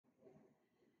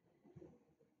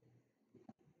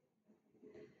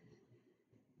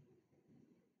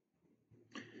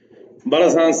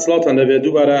بەڕێزان سڵاوتان لەبێ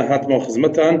دووبارە هاتمەوە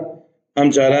خزمەتان ئەم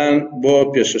جاران بۆ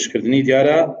پێشکەشکردنی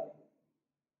دیارە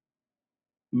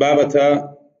بابەتە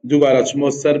دووبارە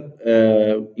چمەوە سەر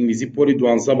ئینگلیزی پۆلی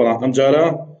دوانزە بەڵام ئەم جارە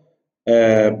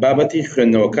بابەتی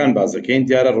خوێندنەوەکان بازەکەین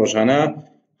دیارە ڕۆژانە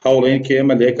هەوڵین کە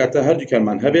ئێمە لە یەکاتە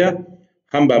هەردووکانمان هەبێ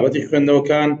هەم بابەتی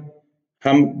خوێندنەوەکان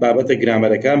هەم بابەتە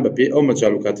گرامەرەکان بەپێی ئەو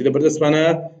مەجال و کاتی لە بەردەستمانە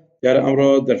دیارە ئەمڕۆ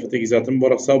دەرفەتێکی زیاترم بۆ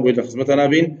ڕەخسا بۆی لە خزمەتان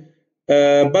نابین.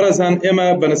 بەڕێزان ئێمە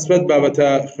بەنسبەت بابەتە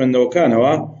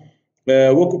خوێندنەوەکانەوە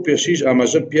وەکو پێشیش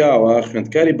ئاماژە پیاوە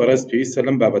خوێندکاری بەڕێز پێویستە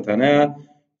لەم بابەتانەیە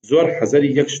زۆر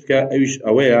حەزەری یەک شتکە ئەویش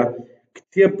ئەوەیە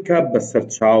کتێب بکە بە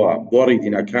سەرچاوە گۆڕی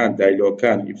دینەکان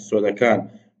دایلۆکان ئیپسۆدەکان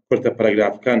کورتە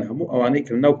پەرەگرافەکان هەموو ئەوانەی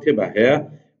کە لەناو کتێبە هەیە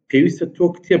پێویستە تۆ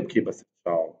کتێب بکەی بە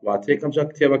سەرچاوە واتە یەکەم جار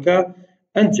کتێبەکە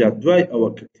ئەنجا دوای ئەوە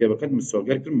کە کتێبەکەت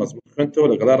مسۆگەر کرد مەزبوط خوێنتەوە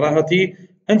لەگەڵا ڕاهەتی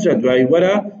ئەنجا دوای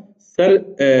وەرە سەر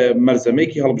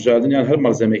مەرزەمەیەکی هەڵبژاردنیان هەر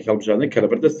مەرزەمێکی هەڵبژاردن کە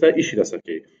لەبەردەستە ئیشی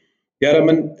لەسەرکەی. دیارە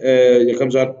من یەکەم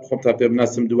جار خۆم تا پێ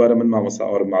بناسم دووبارە من مامۆستا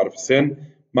ئاوارە معروف حسێن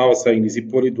مامۆستای ئینگلیزی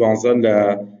پۆلی دوانزە لە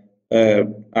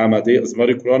ئامادەی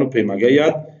ئەزمەری قورئان و پەیمانگای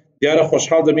یاد. دیارە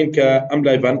خۆشحاڵ دەبین کە ئەم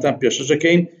لایڤانتان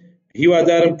پێشەژەکەین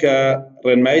هیوادارم کە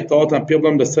ڕێنمایی تەواوتان پێ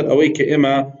بڵێم لەسەر ئەوەی کە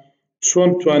ئێمە چۆن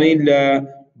بتوانین لە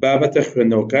بابەتە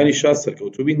خوێندنەوەکانیشا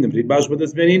سەرکەوتوو بین نمری باش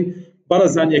بەدەستبێنین.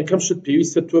 بەڕێزان یەکەم شت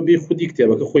پێویستە تۆ بێ خودی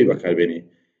کتێبەکە خۆی بەکاربێنی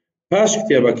پاش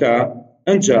کتێبەکە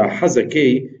ئەنجا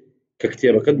حەزەکەی کە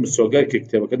کتێبەکەت مسۆگەر کە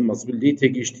کتێبەکەت مەزبوط لی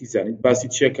تێگەیشتی زانیت باسی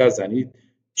چیەکە زانیت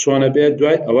چۆنە بێت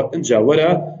دوای ئەوە ئەنجا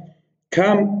وەرە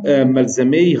کام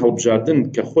مەرزەمەی هەڵبژاردن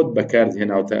کە خۆت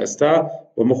بەکاردهێناوتە ئێستا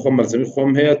بۆ من خۆم مەرزەمەی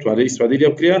خۆم هەیە توانێت ئیسفادەی لێ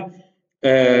بکرێ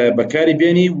بەکاری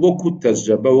بێنی وەکو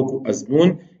تەجربە وەکو ئەزمون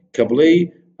کە بڵێ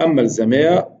ئەم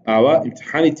مەرزەمەیە ئاوا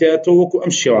ئیمتحانی تێتەوە وەکو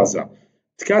ئەم شێوازە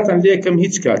تکاتان لێ یەکەم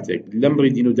هیچ کاتێک لەم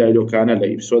ڕیدین و دایلۆکانە لە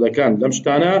ئیپسۆدەکان لەم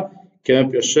شتانە کە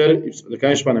پێشتر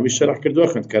ئیپسۆدەکانیشمان هەمیش شەرح کردووە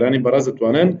خوێندکارانی بەڕێز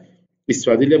دەتوانن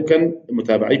ئیسفادەی لێ بکەن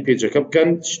متابعەی پێجەکە بکەن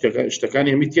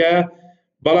شتەکانی هەمی تایە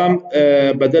بەڵام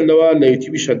بەدەلەوە لە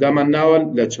یوتیوبی شەدامان ناوە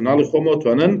لە چەناڵی خۆمەوە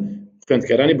توانن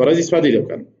خوێندکارانی بەڕێز ئیسفادەی لێ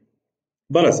بکەن.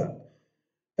 بەڕێزان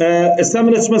ئێستا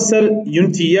من دەچمە سەر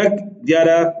یونتی یەک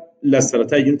دیارە لە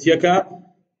سەرەتای یونتیەکە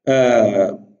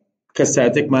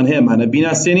کەساتێکمان هەیەمانە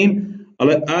بیناسێنین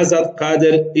ئەڵێ ئازاد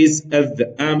قادر is at the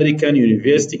American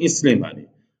University in سلێمانی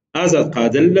ئازاد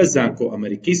قادر لە زانکۆ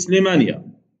ئەمریکی سلێمانیە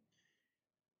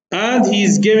and he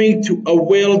is going to a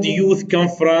World Youth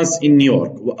Conference in New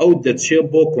York و ئەو دەچێت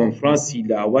بۆ کۆنفرانسی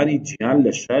لاوانی جیهان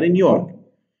لە شاری نیویۆرک.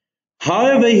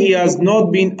 However, he has not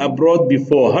been abroad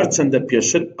before هەرچەندە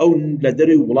پێشتر ئەو لە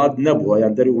دەروی وڵات نەبووە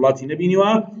یان دەروی وڵاتی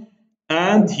نەبینیوە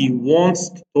and he wants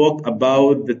to talk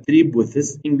about the trip with his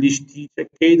English teacher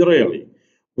Kate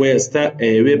و ئێستا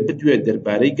ئەوێ بدوێ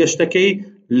دەربارەی گەشتەکەی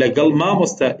لەگەڵ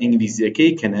مامۆستا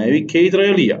ئینگلیزیەکەی کە ناوی کەیت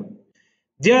ڕێلیە.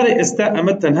 دیارە ئێستا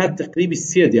ئەمە تەنها تقریبی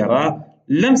 3 دیێڕە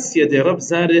لەم 3 دیێڕە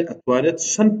بزانێ ئەتوانێت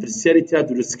چەند پرسیاری تا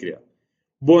دروست کرێ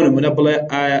بۆ نمونە بڵێ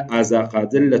ئایا ئازاد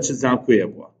قادر لە چ زانکۆیە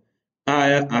بووە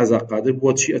ئایا ئازاد قادر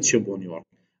بۆچی ئەچێ بۆ نیویۆرک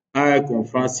ئایا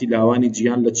کۆنفرانسی لاوانی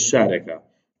جیهان لە چ شارێکە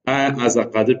ئایا ئازاد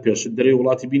قادر پێشتر دەرەوەی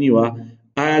وڵاتی بینیوە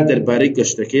ئایا دەربارەی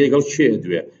گەشتەکەی لەگەڵ کێ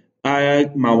دوێ ئایا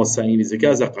مامۆستای ئینگلیزیەکە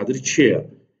ئازاد قادر کێیە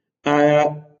ئایا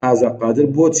ئازاد قادر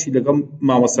بۆچی لەگەڵ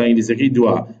مامۆستای ئینگلیزیەکەی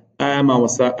دووە ئایا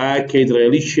مامۆستا ئایا کەیت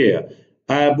ڕێلی کێیە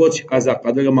ئایا بۆچی ئازاد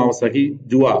قادر لەگەڵ مامۆستاکەی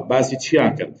دووە باسی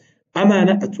چیان کرد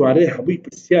ئەمانە ئەتوانێت هەمووی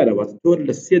پرسیارەوە تۆر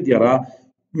لە 3 دیێڕە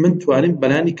من توانیم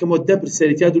بەلانی کەمەوە 10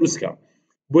 پرسیارەتیا دروستکەم.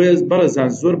 بۆیە بەڕێزان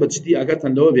زۆر بەجددی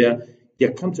ئاگاتان لەوە بێ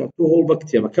یەکەم جار تۆ هەوڵ بە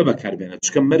کتێبەکە بەکاربێنە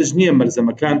چکە مەرج نییە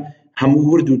مەرزەمەکان هەموو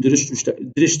ورد و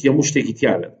درشت هەموو شتێکی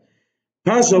تیا بێت.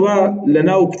 پاشەوە لە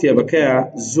ناو کتێبەکەیە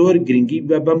زۆر گرنگی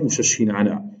بە بە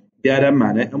موشەشینانە دیارە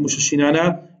مانای ئەم موشەشینانە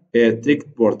تیک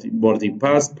بۆردینگ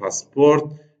پاس پاسپۆرت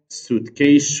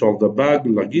سوودکەیس شۆڵدەباگ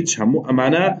لەگیج هەموو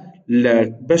ئەمانە لە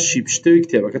بەشی پشتەوەی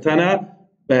کتێبەکەتانە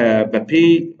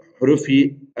بەپێی حروفی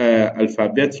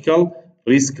ئەلفابێتیکەڵ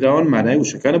ڕیزکراون مانای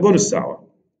وشەکانە بۆ نووسراوە.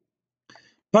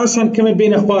 پاشان کەمە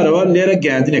بینە خوارەوە لێرە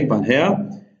گەیاندنێکمان هەیە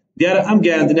دیارە ئەم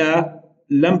گەیاندنە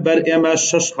لەم بەر ئێمە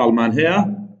 6 خاڵمان هەیە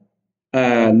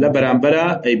لە بەرامبەرە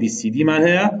ABCD مان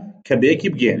هەیە کە بەیەکی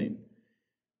بگێنین.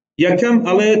 یەکەم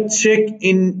ئەڵێ check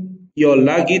in your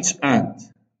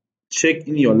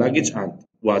luggage and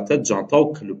واتە جانتا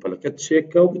و کەلوپەلەکە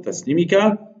چێکە و تەسلیمی کە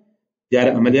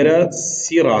دیارە ئەمە لێرە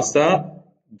سی ڕاستە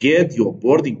get your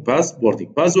boarding pass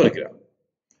وەرگرە.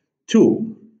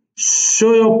 2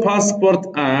 show your passport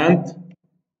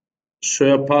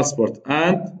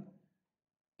and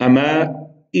ئەمە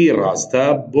ئی ڕاستە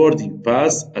boarding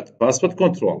pass at passport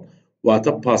control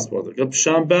واتە پاسپۆرتەکە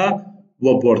پیشان بە و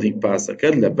boarding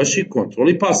passەکەت لە بەشی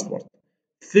کۆنتڕۆڵی پاسپۆرت.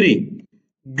 3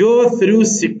 go through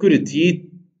security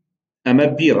ئەمە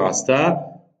B ڕاستە.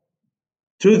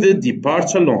 to the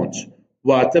departure lounge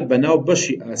واتە بەناو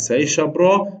بەشی ئاسایشە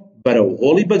بڕۆ بەرەو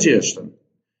هۆڵی بەجێهێشتن.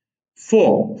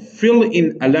 4 fill in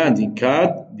a landing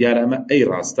card دیارە ئەمە A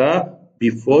ڕاستە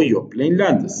before your plane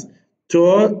lands تۆ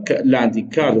landing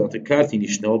card واتە کارتی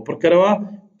نیشتنەوە پڕکەرەوە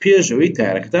پێشەوەی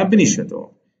تایارەکەتان بنیشێتەوە.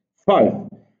 5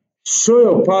 show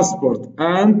your passport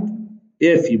and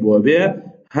ئێفی بۆ بێ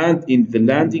hand in the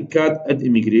landing card at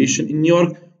immigration in New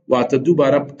York واتە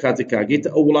دووبارە کاتێک کاگەیتە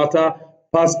ئەو وڵاتە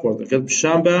پاسپۆرتەکەت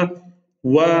پیشان بە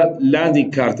و لاندینگ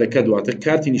کارتەکەت واتە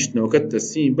کارتی نیشتنەوەکەت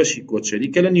تەسلیمی بەشی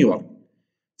کۆچەریکە لە نیویۆرک.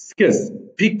 6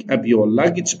 pick up your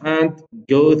luggage and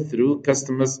go through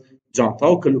customs جانتا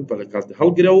و کەلوپەلەکەت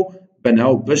هەڵگرە و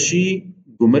بەناو بەشی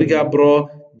گومرگا بڕۆ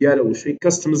دیارە وشەی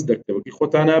کەستمز دەکتەوەکی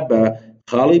خۆتانە بە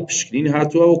خاڵی پشکنین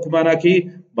هاتووە و کوماناکەی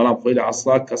بەڵام خۆی لە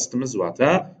عەسڵا کەستمز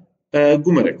واتە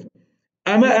گومرگ.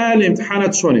 ئەمە ئایا لە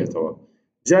ئیمتحانات چۆنێتەوە؟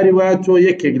 جاری وایە تۆ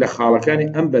یەکێک لە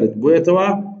خاڵەکانی ئەم بەرت بۆیەتەوە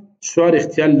چوار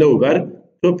اختیار لەو بەر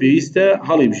تۆ پێویستە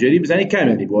هەڵی بژێری بزانی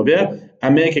کامیانی بۆ بێ.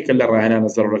 ئەمە یەکێکە لە ڕاهێنانە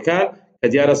زەڕورەکان کە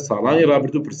دیارە ساڵانی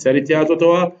ڕابردوو پرسیاری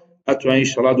تێهاتۆتەوە ئەتوانی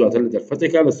شەڵا دواتر لە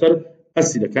دەرفەتێکا لەسەر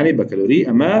ئەسیلەکانی بەکەلۆری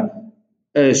ئەمە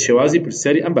شێوازی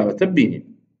پرسیاری ئەم بابەتە ببینین.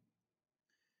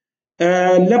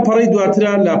 لە پەڕەی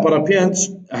دواترە لاپەڕە 5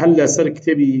 هەل لەسەر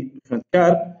کتێبی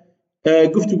خوێندکار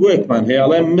گفتوگۆیەکمان هەیە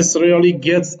ئەڵێ Miss Really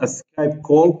gets a Skype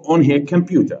call on her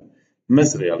computer.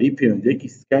 Miss Really پەیوەندیەکی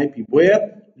سکایپی بۆیە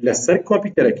لەسەر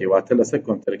کۆمپیوتەرەکەی واتە لەسەر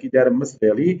کۆمپیوتەرەکەی دیارە Miss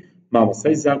Really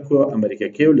مامۆستای زانکۆ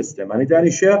ئەمریکەکەی و لە سلێمانی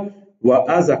دانیشە و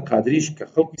ئازاد قادریش کە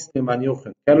خەڵکی سلێمانی و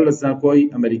خوێندکار لە زانکۆی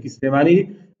ئەمریکی سلێمانی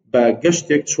بە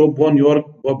گەشتێک چۆ بۆ نیویۆرک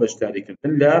بۆ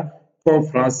بەشداریکردن لە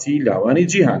کۆنفرانسی لاوانی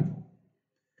جیهان.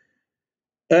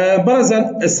 بەڕێزان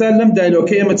ئێستا لەم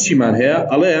دایلۆکە ئێمە چیمان هەیە؟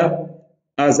 ئەڵێ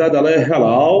ئازاد ئەڵێ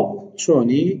هەڵاو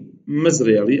چۆنی؟ Miss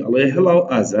Really ئەڵێ هەڵاو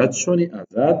ئازاد چۆنی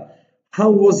ئازاد؟ How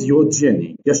was your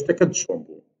journey؟ گەشتەکەت چۆن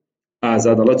بوو؟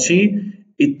 ئازاد ئەڵێ چی؟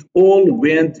 It all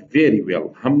went very well.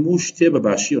 هەموو شتێ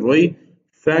بەباشی ڕۆی.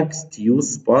 Thanks to you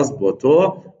سپاس بۆ تۆ.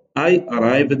 I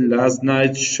arrived last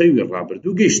night شەوی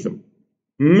ڕابردوو گەیشتم.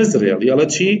 Miss Really ئەڵێ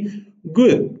چی؟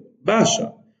 Good باشە.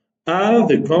 And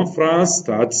the conference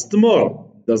starts tomorrow.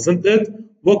 Doesn't it؟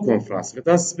 بۆ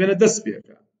کۆنفرانسەکەتان سبێنە دەست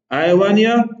پێکە. ئایا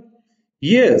وانە؟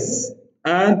 Yes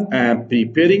and I am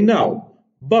preparing now.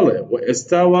 بەڵێ و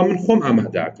ئێستا وا من خۆم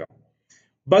ئامادەکەم.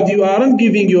 But you aren't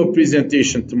giving your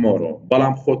presentation tomorrow.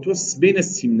 بەڵام خۆ تۆ سبێنە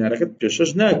سیمینارەکەت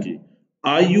پێشەش ناکەی.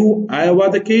 Are you ئایا وا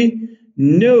دەکەی؟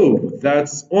 No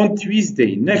that's on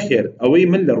Tuesday. نەخێر ئەوەی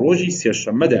من لە ڕۆژی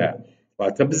سێشەممەدایە.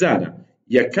 واتە بزانە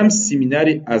یەکەم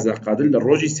سیمیناری ئازاد قادر لە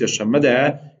ڕۆژی سێشەممەدایە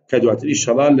کە دواتر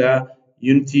ئیشەڵا لە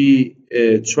یونتی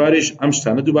 4 ئەم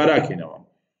شتانە دووباراکەینەوە.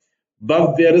 But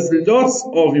there is lots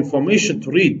of information to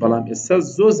read. بەڵام ئێستا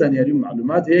زۆر زانیاری و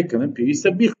معلومات هەیە کە من پێویستە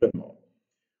بیخوێنمەوە.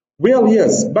 Well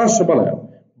yes باشە بەڵێ.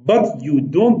 But you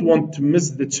don't want to miss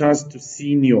the chance to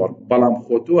see New York. بەڵام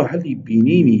خۆ تۆ هەلی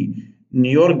بینینی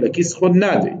نیویۆرک لە کیس خۆت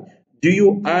نادەی. Do you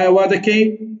ئایا وا دەکەی؟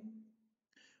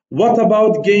 What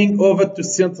about going over to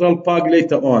Central Park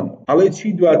later on؟ ئەڵێ چی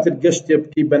دواتر گەشتێ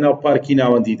بکەی بەناو پارکی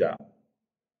ناوەندیدا؟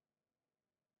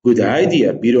 Good idea.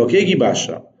 بیرۆکەیەکی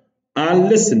باشە. And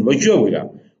listen وەگوێ بگرە.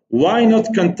 Why not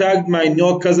contact my no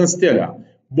cousin Stella؟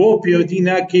 بۆ پەیوەندی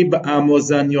ناکەی بە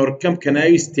ئامۆزا نیویۆرکەم کە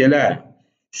ناوی ستێلایە.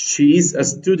 She is a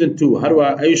student too. هەروە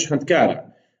ئەویش خوێندکارە.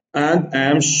 And I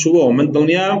am sure من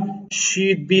دڵنیام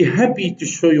she'd be happy to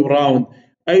show you round.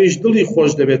 ئەویش دڵی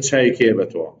خۆش دەبێت چاوێکەیە بە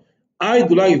تۆ. I'd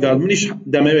like that. منیش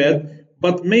دەمەوێت.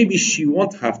 But maybe she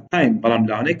won't have time. بەڵام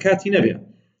لەوانەیە کاتی نەبێ.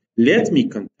 Let me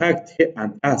contact her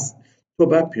and ask. تۆ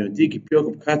با پەیوەندیەکی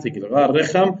پێوەکم کاتێکی لەگەڵ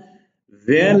ڕێخەم.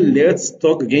 Then let's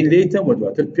talk again later. و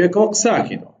دواتر پێکەوە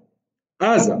قساکەینەوە.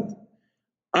 ئازاد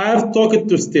I've talked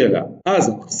to Stella.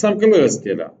 ئازاد قسەم کرد لەگەڵ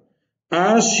Stella.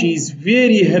 And she's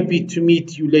very happy to meet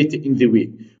you later in the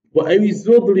week. و ئەوی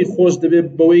زۆر دڵی خۆش دەبێت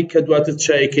بەوەی کە دواتر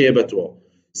چایەکەیە بە تۆ.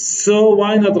 So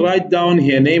why not write down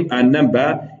her name and number؟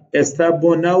 ئێستا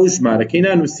بۆ ناو و ژمارەکەی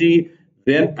نانووسی.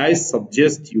 Then I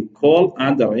suggest you call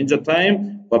and arrange a time.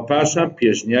 و پاشان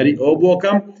پێشنیاری ئەو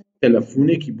بۆکەم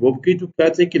تەلەفۆنێکی بۆ بکەیت و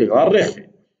کاتێکی لەگەڵ ڕێخێ.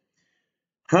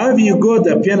 Have you got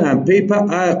a pen and paper؟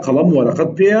 ئایا قەڵەم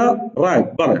وەرەقەت پێیە؟ Right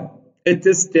بەڵێ. It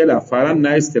is Stella Faran.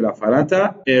 ناوی Stella Faranta.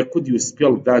 Could you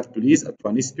spell that please؟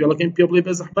 ئەتوانی سپێڵەکەیم پێ بڵێ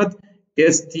بە زەحمەت.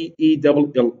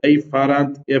 STELLA Farant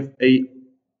FARRANT.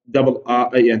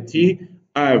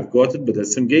 I've got it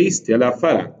بەدەستم گەی Stella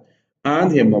Farant. And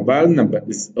her mobile number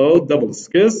is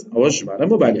 066. ئەوە ژمارە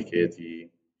مۆبایلەکەیەتی.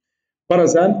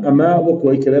 بەڕێزان ئەمە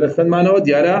وەکوەی کە لێرە خوێنمانەوە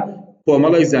دیارە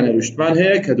کۆمەڵێک زانیاری وشتمان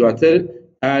هەیە کە دواتر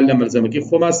لە مەرجەمەکەی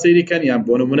خۆمان سەیریکەن یان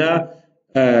بۆ نمونە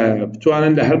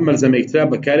بتوانن لە هەر مەلزەمێکترا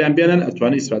بەکاریان بێنن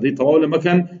ئەتوانن ئیسفادەی تەواو لە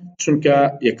مەکەن چونکە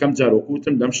یەکەم جار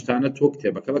وەکوتم لەم شتانە تۆ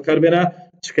کتێبەکە بەکاربێنە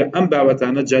چکە ئەم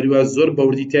بابەتانە جاریوە زۆر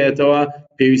بەوردی تایەتەوە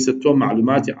پێویستە تۆ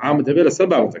معلوماتی عامت هەبێت لەسەر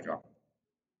بابەتەکە.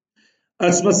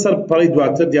 ئەچمە سەر پەڕی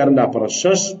دواتر دیارە لاپەڕە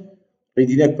 6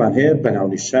 ڕیدینێکمان هەیە بە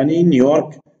ناونیشانی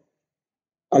نیویۆرک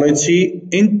ئەڵێ چی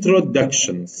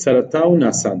ئینترۆدەکشن سەرەتا و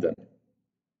ناساندن.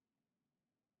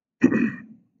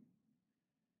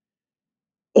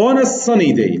 On a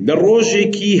sunny day لە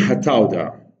ڕۆژێکی هەتاودا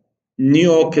New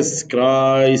York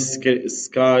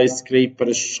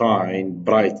skyscrapers shine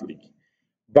brightly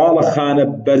باڵەخانە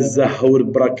بەرزە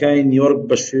هەوربڕەکەی نیویۆرک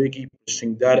بە شێوەیەکی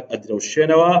پشنگدار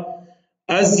ئەدرەوشێنەوە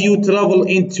as you travel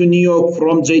into New York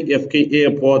from JFK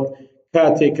airport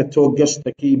کاتێک کە تۆ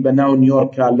گەشتەکەی بە ناو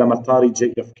نیویۆرکە لە مەتاری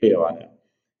JFK وانە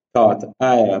کەواتە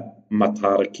ئایا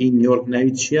مەتارەکەی نیویۆرک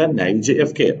ناوی چییە؟ ناوی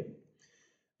JFK.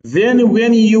 Then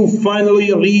when you finally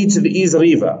reach the East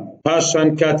River پاشان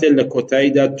کاتێ لە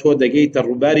کۆتاییدا تۆ دەگەیتە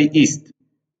ڕووباری ئیست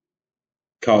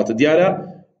کەواتە دیارە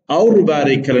ئەو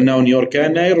ڕووبارەی کە لە ناو نیویۆرکە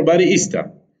ناوی ڕووباری ئیستە.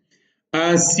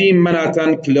 and see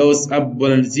Manhattan close up بۆ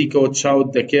نزیکەوە چاوت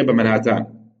دەکێ بە منهاتان.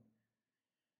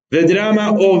 The drama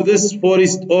of this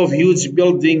forest of huge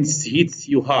buildings hits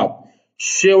you hard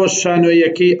شێوە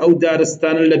شانۆیەکەی ئەو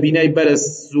دارستانە لە بینای بەرز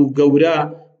و گەورە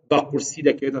بە قورسی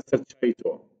دەکەوێتە سەر چاوی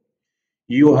تۆ.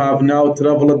 You have now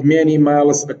traveled many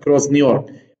miles across New York.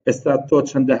 ئێستا تۆ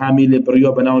چەندەها میل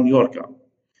بڕیۆ بە ناو نیویۆرکە.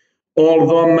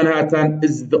 Although Manhattan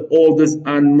is the oldest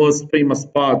and most famous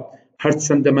part,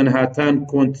 هەرچەندە منهاتان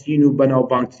کۆنترین و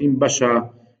بەناوبانگترین بەشە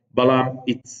بەڵام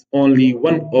it's only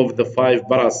one of the 5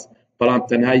 boroughs بەڵام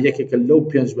تەنها یەکێکە لەو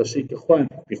 5 بەشەی کە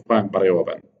خۆیان بەڕێوە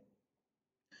بن.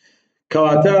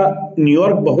 کەواتە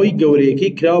نیویۆرک بەهۆی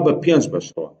گەورەیەکەی کراوە بە 5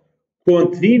 بەشەوە.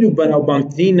 کۆنترین و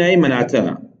بەناوبانگترین ناوی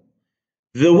منهاتەنە.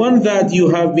 The one that you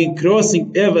have been crossing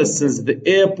ever since the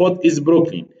airport is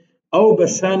Brooklyn. ئەو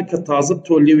بەشان کە تازە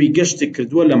تۆ لێوی گەشتی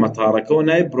کردووە لە مەتارەکەەوە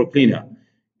ناوی بروکلینە.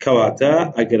 کەواتە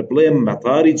ئەگەر بڵێ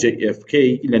مەتاری JFK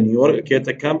لە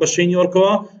نیویۆرکێتە کام بەشەی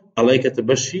نیویۆرکەوە ئەڵێکەتە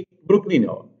بەشی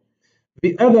بروکلینەوە.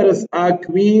 The others are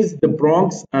Queens, the Bronx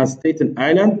and Staten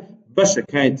Island.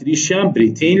 بەشەکانی تریشیان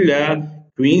بریتین لە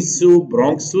Queens و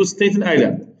Bronx و Staten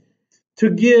Island.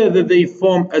 Together they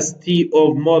form a city of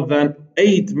more than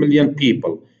 8 million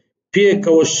people.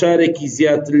 پێکەوە شارێکی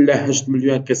زیاتر لە 8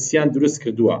 ملیۆن کەسیان دروست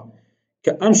کردووە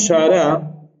کە ئەم شارە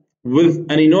with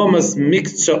an enormous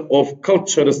mixture of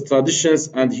cultures, traditions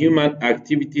and human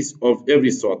activities of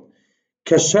every sort.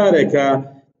 کە شارێکە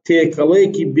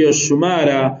تێکەڵەیەکی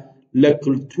بێشمارە لە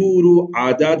کلتور و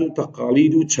عادات و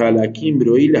تەقالید و چالاکی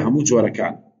مرۆیی لە هەموو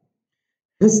جۆرەکان.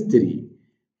 History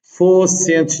 4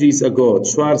 centuries ago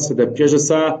 4 سەدە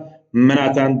پێشەسا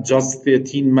Manhattan just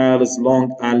 13 miles long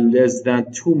and less than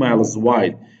 2 miles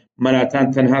wide.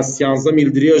 Manhattan تەنها 13 میل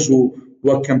درێژ و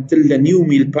وەکەمتر لە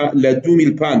 2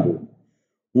 میل پان بوو.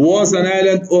 Was an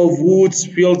island of woods,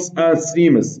 fields and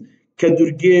streams. کە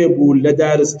دورگێ بوو لە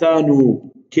دارستان و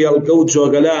کێڵگە و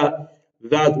جۆگەلا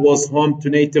that was home to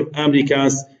native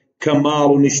Americans کە ماڵ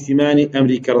و نیشتیمانی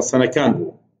ئەمریکا ڕەسەنەکان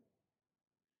بوو.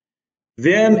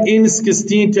 Then in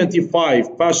 1625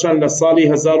 پاشان لە ساڵی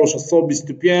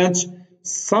 1625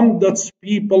 some Dutch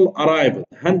people arrived.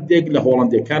 هەندێک لە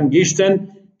هۆڵەندیەکان گەیشتن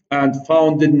and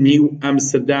founded New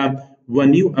Amsterdam و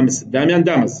New Amsterdamian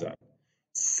دامەزران.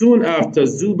 Soon after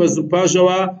زوو بە زوو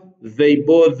پاژەوە they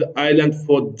bought the island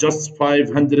for just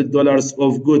 $500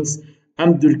 of goods. ئەم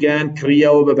دورگیان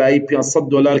کڕیەوە بەبایی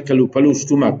 $500 کەلوپەل و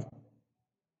شتومەک.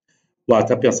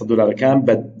 واتە $500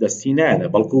 بە دەستی نایەنە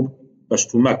بەڵکو بە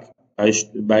شتومەک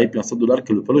بای $500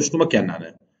 کەلوپەل و شتومەکیان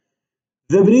نانێ.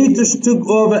 The British took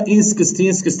over in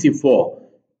 1664.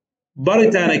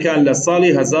 بەریتانەکان لە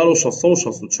ساڵی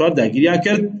 1664 داگیریان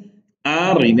کرد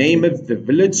and renamed the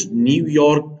village New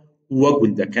York و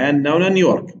گوندەکان ناونە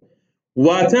نیویۆرک.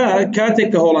 واتە کاتێک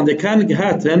کە هۆڵەندەکان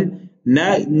هاتن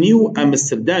نیو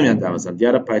ئەمستردامیان دامەزان.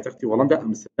 دیارە پایتەختی هۆڵەندا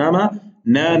ئەمستردامە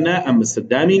نا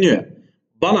ئەمستردامی نوێ.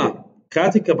 بەڵام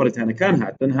کاتێک کە بەریتانەکان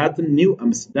هاتن نیو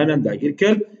ئەمستردامیان داگیر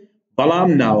کرد بەڵام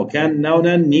ناوەکان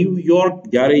ناونە نیویۆرک.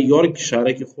 دیارە یۆرک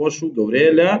شارێکی خۆش و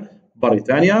گەورەیە لە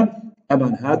بەریتانیا.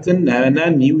 ئەمان هاتن ناوێنە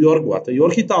نیویۆرک واتە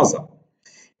یۆرکی تازە.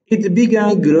 It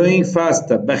began growing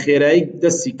faster. بەخێرایی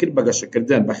دەستی کرد بە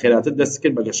گەشەکردن. بەخێراتر دەستی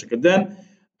کرد بە گەشەکردن.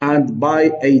 And by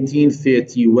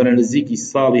 1830 وەرە نزیکی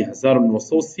ساڵی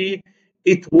 1930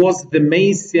 it was the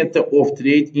main center of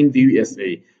trade in the USA.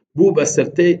 بوو بە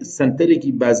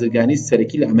سنتەرێکی بازرگانی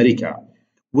سەرەکی لە ئەمریکا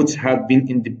which had been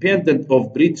independent of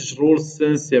British rule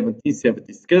since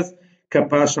 1776 کە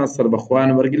پاشان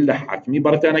سەربەخۆیان وەرگرت لە حاکمی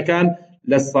بەریتانەکان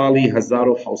لە ساڵی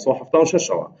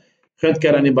 1776ەوە.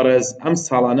 خوێندکارانی بەڕێز ئەم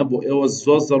ساڵانە بۆ ئێوە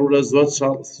زۆر زەڕورە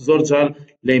زۆر جار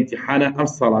لە ئیمتیحانە ئەم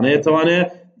ساڵانەیە توانێت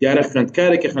دیارە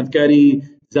خوێندکارێکە خوێندکاری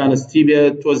زانستی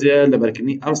بێت تۆزێ لە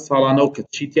بەرکردنی ئەم ساڵانە و کە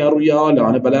چیتیا ڕوویاوە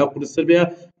لەوانە بەلای قورسر بێ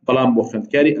بەڵام بۆ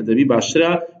خوێندکاری ئەدەبی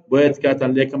باشترە بۆیە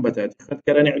تکاتان لێکم بەتایبەتی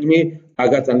خوێندکارانی علمی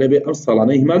ئاگاتان لێبێ ئەم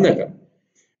ساڵانەی هیمان نەکەن.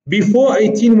 Before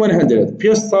 1800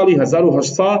 پێش ساڵی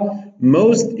 1800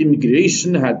 most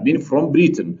immigration had been from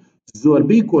Britain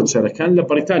زۆربەی کۆچەرەکان لە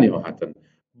بەریتانیەوە هاتن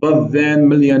but then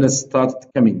millions started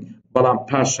coming بەڵام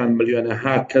پاشان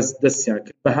ملیۆنەها کەس دەستیان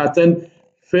کرد بە هاتن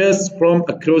first from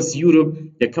across Europe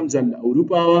یەکەم جار لە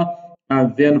ئەوروپاوە and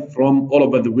then from all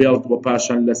over the world و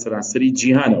پاشان لە سەرانسەری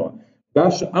جیهانەوە.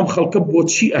 باش ئەم خەڵکە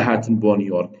بۆچی ئەهاتن بۆ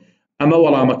نیویۆرک؟ ئەمە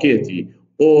وەڵامەکەیەتی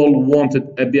all wanted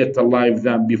a better life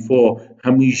than before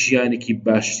هەمووی ژیانێکی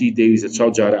باشتری دەویستە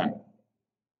چاوجاران.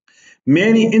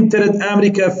 Many entered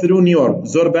America through New York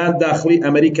زۆربیان داخلی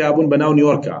ئەمریکا بوون بە ناو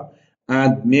نیویۆرکە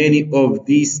and many of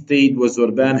these stayed و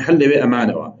زۆربیان هەر لەوێ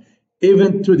ئەمانەوە.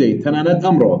 Even today تەنانەت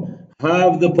ئەمڕۆ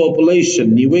half the population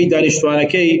نیوەی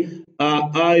دانیشتوانەکەی are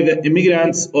either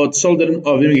immigrants or children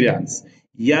of immigrants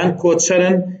یان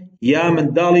کۆچەرن یا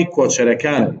منداڵی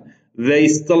کۆچەرەکانن. They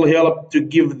still help to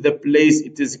give the place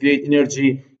its great energy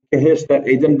کە هێشتا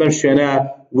ئەیدەن بەم شوێنە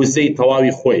وزەی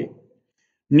تەواوی خۆی.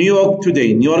 New York today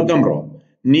نیویۆرک ئەمڕۆ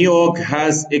New York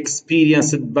has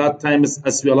experienced bad times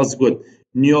as well as good.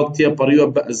 New York تێپەڕیوە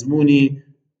بە ئەزمموی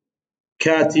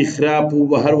کاتی خراپ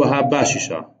و هەروەها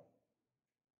باشیشە.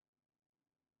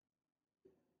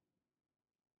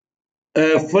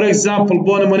 For example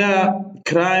بۆ نمونە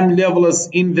crime levels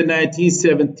in the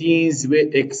 1970s were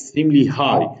extremely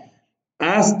high.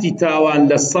 ئاستی تاوان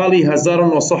لە ساڵی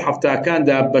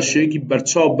 1970کاندا بە شێوەیەکی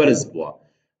بەرچاو بەرز بووە.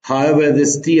 However, the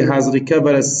city has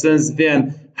recovered since then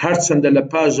هەرچەندە لە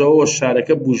پاشەوە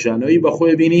شارەکە بوژانەوەی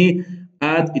بەخۆی بینی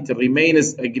and it remains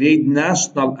a great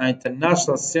national and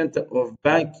international center of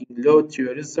banking, law,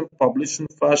 tourism, publishing,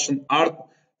 fashion, art,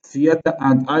 theatre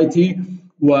and IT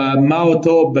و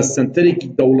ماوەتەوە بە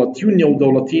سنتەرێکی دەوڵەتی و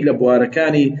نێودەوڵەتی لە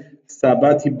بوارەکانی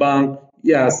حساباتی بانک،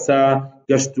 یاسا،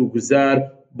 گەشت و گوزار،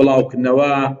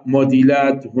 بڵاوکردنەوە،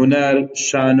 مۆدیلات، هونەر،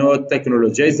 شانۆ،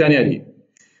 تەکنۆلۆژیای زانیاری.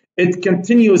 It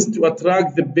continues to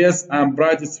attract the best and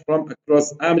brightest from across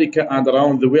America and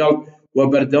around the world و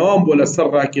بەردەوام بۆ لەسەر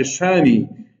ڕاکێشانی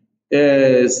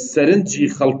سەرنجی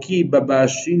خەڵکی بە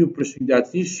باشین و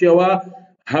پرشنگداتنی شێوە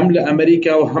هەم لە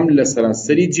ئەمریکا و هەم لە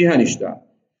سەرانسەری جیهانیشدا.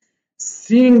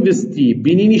 Seeing the city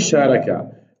بینینی شارەکە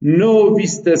no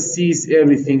vista sees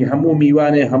everything هەموو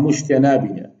میوانێ هەموو شتێ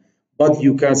نابینێ but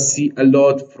you can see a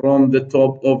lot from the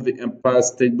top of the Empire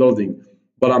State Building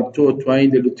بەڵام تۆ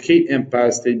توانیت لە لووتکەی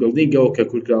Empire State Building-ەوە کە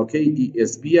کورتراوەکەی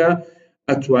ESB-ە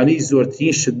ئەتوانی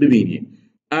زۆرترین شت ببینی.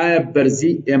 ئایا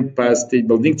بەرزی Empire State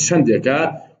Building چەندێکە؟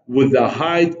 with a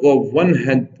height of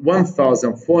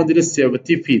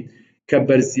 1470 feet کە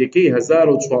بەرزیەکەی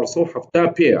 1470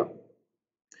 پێیە.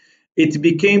 It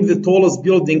became the tallest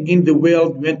building in the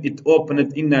world when it opened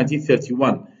in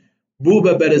 1931. بوو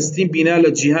بە بەرزترین بینا لە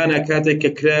جیهانە کاتێک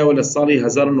کە کرایەوە لە ساڵی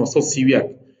 1930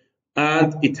 and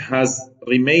it has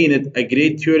remained a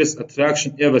great tourist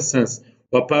attraction ever since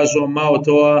و پاشەوە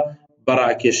ماوەتەوە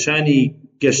بەڕاکێشانی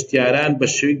گەشتیاران بە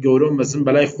شێوەی گەورە و مەزن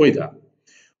بەلای خۆیدا.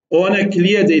 On a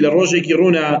clear day لە ڕۆژێکی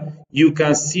ڕوونا you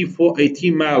can see for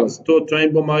 80 miles تۆ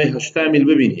توانین بۆ ماوەی 80 میل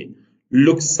ببینی.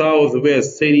 Look south west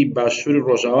سەیری باشووری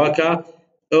ڕۆژاواکە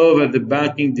over the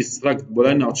banking district بۆ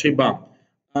لای ناوچەی بانک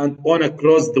and on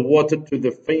across the water to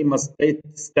the famous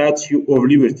Statue of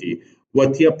Liberty و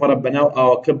تێپەڕە بەناو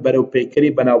ئاوەکە بەرەو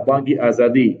پەیکەری بەناوبانگی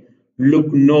ئازادی. Look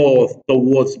north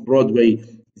towards Broadway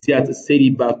زیاتر سەیری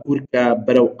باکوورکە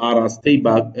بەرەو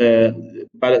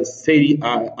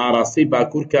ئاراستەی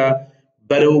باکوورکە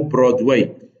بەرەو برۆدوەی.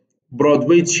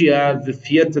 برۆدوەی چییە؟ The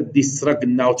theatre district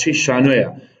ناوچەی شانۆیە.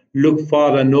 Look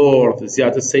farther north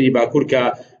زیاتر سەیری باکوورکە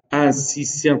and see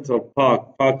Central Park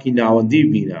پارکی ناوەندی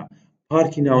بینە.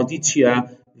 پارکی ناوەندی چییە؟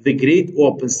 The great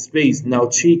open space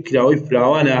ناوچەی کراوەی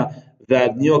فراوانە that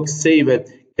New York saved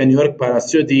کە نیویۆرک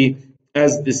پاراستوێتی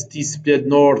as the city spread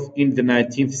north in the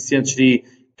 19th century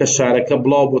کە شارەکە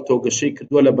بڵاو بۆ تۆگەشەی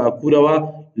کردووە لە باکوورەوە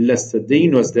لە سەدەی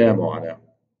 19مەوانە.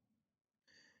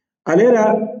 ئەلێرە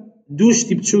دوو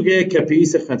شتی بچووکەیە کە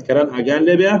پێویستە خوێندکاران ئاگان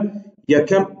لێبێ.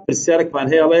 یەکەم پرسیارێکمان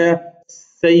هەیەڵەیە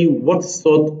say what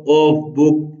sort of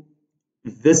book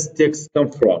this text come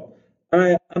from.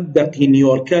 ئایا ئەم دەقی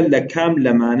نیویۆرکە لە کام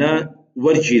لەمانە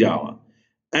وەرگیراوە؟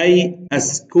 A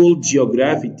school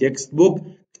geography textbook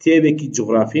کتێبێکی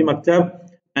جغرافی مەکتەب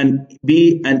B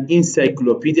an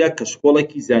encyclopedia کە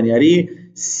شکۆڵێکی زانیاری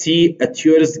C a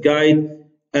tourist guide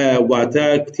واتە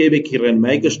کتێبێکی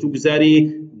ڕێنمایی گەشت و گوزاری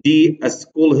D a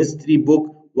school history book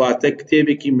واتە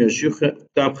کتێبێکی مێژووی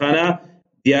قوتابخانە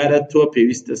دیارە تۆ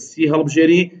پێویستە سی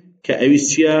هەڵبژێری کە ئەویش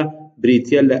چییە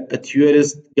بریتە لە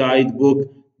ئەتیۆرست گاید بوک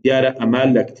دیارە ئەمە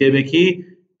لە کتێبێکی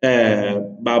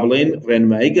با بڵێن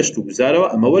ڕێنمایی گەشت و گوزارەوە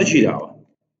ئەمە وەرگیراوە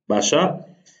باشە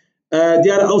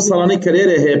دیارە ئەو ساڵانەی کە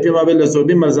لێرە هەیە پێما بێت لە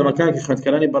زۆربەی مەرجەمەکان کە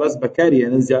خوێندکارانی بەڕێز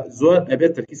بەکاریهێنن زۆر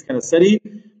ئەبێت تەرکیزکەنە سەری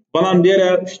بەڵام لێرە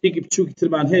شتێکی بچووکی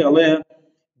ترمان هەیە ئەڵێ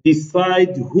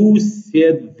decide who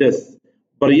said this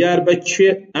بڕیار بە کێ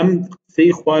ئەم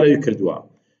قسەی خوارەوی کردووە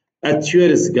a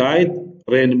tourist guide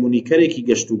ڕێنمونیکەرێکی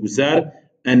گەشت و گوزار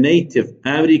a native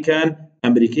American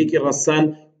ئەمریکێکی ڕەسەن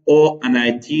or a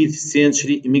 19th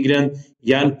century immigrant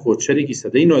یان کۆچەرێکی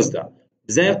سەدەی 19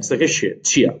 بزانین قسەکە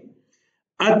چییە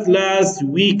At last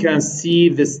we can see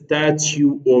the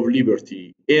Statue of Liberty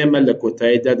ئێمە لە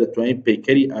کۆتاییدا دەتوانین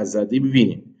پەیکەری ئازادی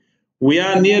ببینین We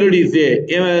are nearly there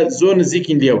ئێمە زۆر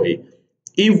نزیکین لێوەی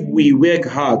If we work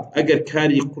hard ئەگەر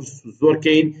کاری قورس و زۆر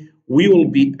کەین we will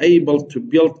be able to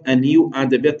build a new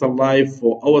and a better life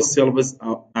for ourselves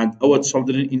and our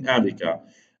children in America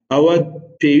ئەوە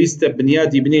پێویستە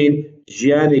بنیادی بنین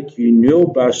ژیانێکی نوێ و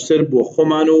باشتر بۆ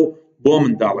خۆمان و بۆ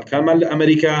منداڵەکانمان لە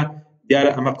ئەمریکا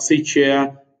دیارە ئەمە قسەی چێە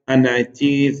a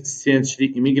 19th century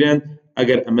immigrant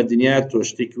ئەگەر ئەمە دنیا تۆ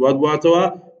شتێکی وا دواتەوە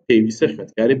پێویستە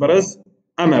خوێندکاری بەڕێز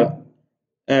ئەمە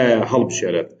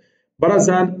هەڵبژێرێت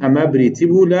بەڕێزان ئەمە بریتی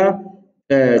بوو لە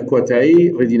کۆتایی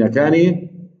ڕێدینەکانی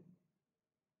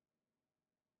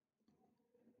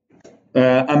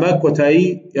ئەمە کۆتایی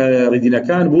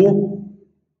ڕێدینەکان بوو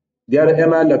دیارە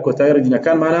ئێمە لە کۆتایی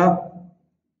ڕێدینەکانمانە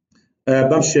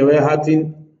بەم شێوەیە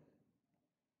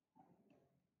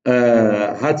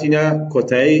هاتینە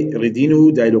کۆتایی ڕێدین و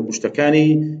دایلۆگوشتەکانی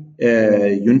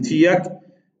یونتی 1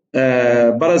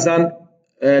 بەڕێزان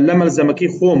لە مەلزەمەکەی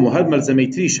خۆم و هەر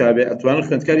مەلزەمەی تری شابێ ئەتوانن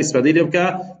خوێندکاری سپادەی لێ بکە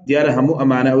دیارە هەموو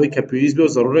ئەمانە ئەوەی کە پێویست بێ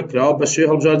و زەڕورە کراوە بە شێوەی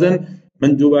هەڵبژاردن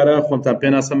من دووبارە خۆمتان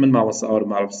پێناسم من مامۆستا ئاوار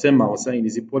معروف مامۆستای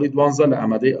ئینگلیزی پۆلی دوانزە لە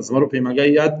ئامادەی ئەزمەر و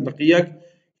پەیمانگای یاد لقی 1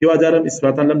 هیوادارم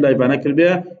ئیسفاتان لەم لایڤانە کردبێ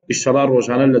ئیشەڵا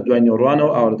ڕۆژانە لە دوای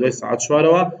نیوەڕوانەوە ئاوارە دوای سەعات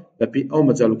 4ەوە بەپێی ئەو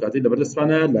مەجال و کاتی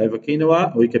لەبەردەستوانە لایڤەکەینەوە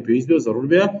ئەوەی کە پێویست بێ و زەڕور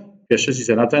بێ پێشکەشی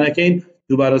جەنابتان ئەکەین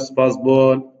دووبارە سوپاس بۆ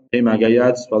پەیمانگای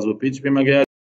یاد سوپاس بۆ پیج پەیمانگای